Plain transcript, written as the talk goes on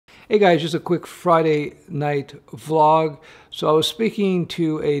Hey guys, just a quick Friday night vlog. So I was speaking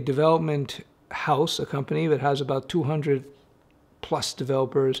to a development house, a company that has about 200 plus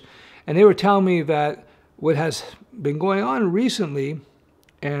developers, and they were telling me that what has been going on recently,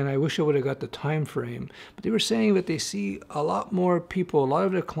 and I wish I would have got the time frame, but they were saying that they see a lot more people, a lot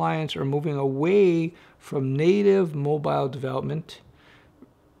of their clients are moving away from native mobile development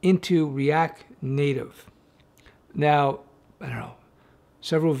into React Native. Now, I don't know,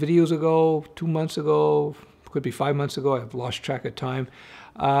 several videos ago, 2 months ago, could be 5 months ago, I've lost track of time,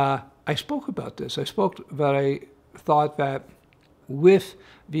 I spoke about this. I thought that with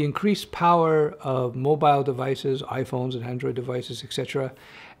the increased power of mobile devices, iPhones and Android devices, etc.,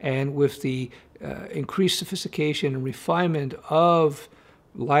 and with the increased sophistication and refinement of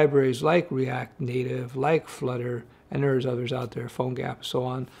libraries like React Native, like Flutter, and there's others out there, PhoneGap, and so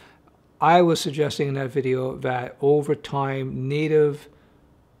on, I was suggesting in that video that over time, native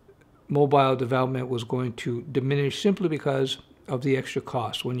mobile development was going to diminish simply because of the extra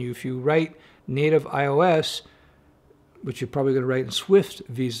cost. If you write native iOS, which you're probably going to write in Swift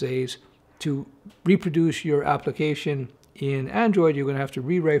these days, to reproduce your application in Android, you're going to have to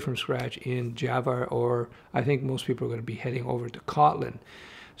rewrite from scratch in Java, or I think most people are going to be heading over to Kotlin.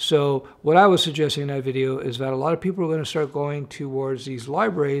 So what I was suggesting in that video is that a lot of people are going to start going towards these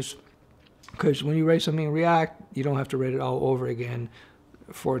libraries, because when you write something in React, you don't have to write it all over again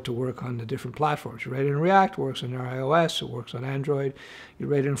for it to work on the different platforms. You write it in React, it works on your iOS, it works on Android. You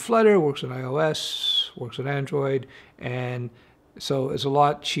write it in Flutter, it works on iOS, works on Android. And so it's a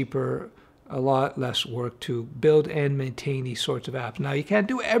lot cheaper, a lot less work to build and maintain these sorts of apps. Now, you can't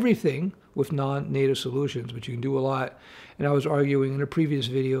do everything with non-native solutions, but you can do a lot. And I was arguing in a previous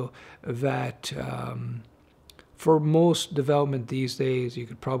video that for most development these days, you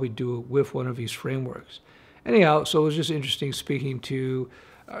could probably do it with one of these frameworks. Anyhow, so it was just interesting speaking to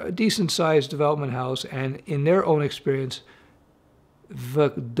a decent-sized development house, and in their own experience, the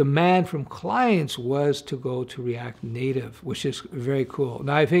demand from clients was to go to React Native, which is very cool.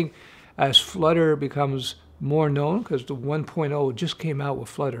 Now, I think as Flutter becomes more known, because the 1.0 just came out with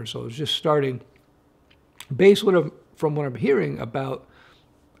Flutter, so it's just starting, based from what I'm hearing about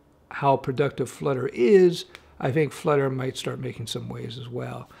how productive Flutter is, I think Flutter might start making some waves as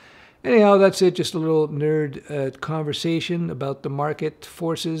well. Anyhow, that's it. Just a little nerd conversation about the market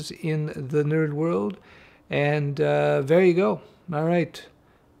forces in the nerd world. And there you go. All right.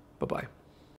 Bye-bye.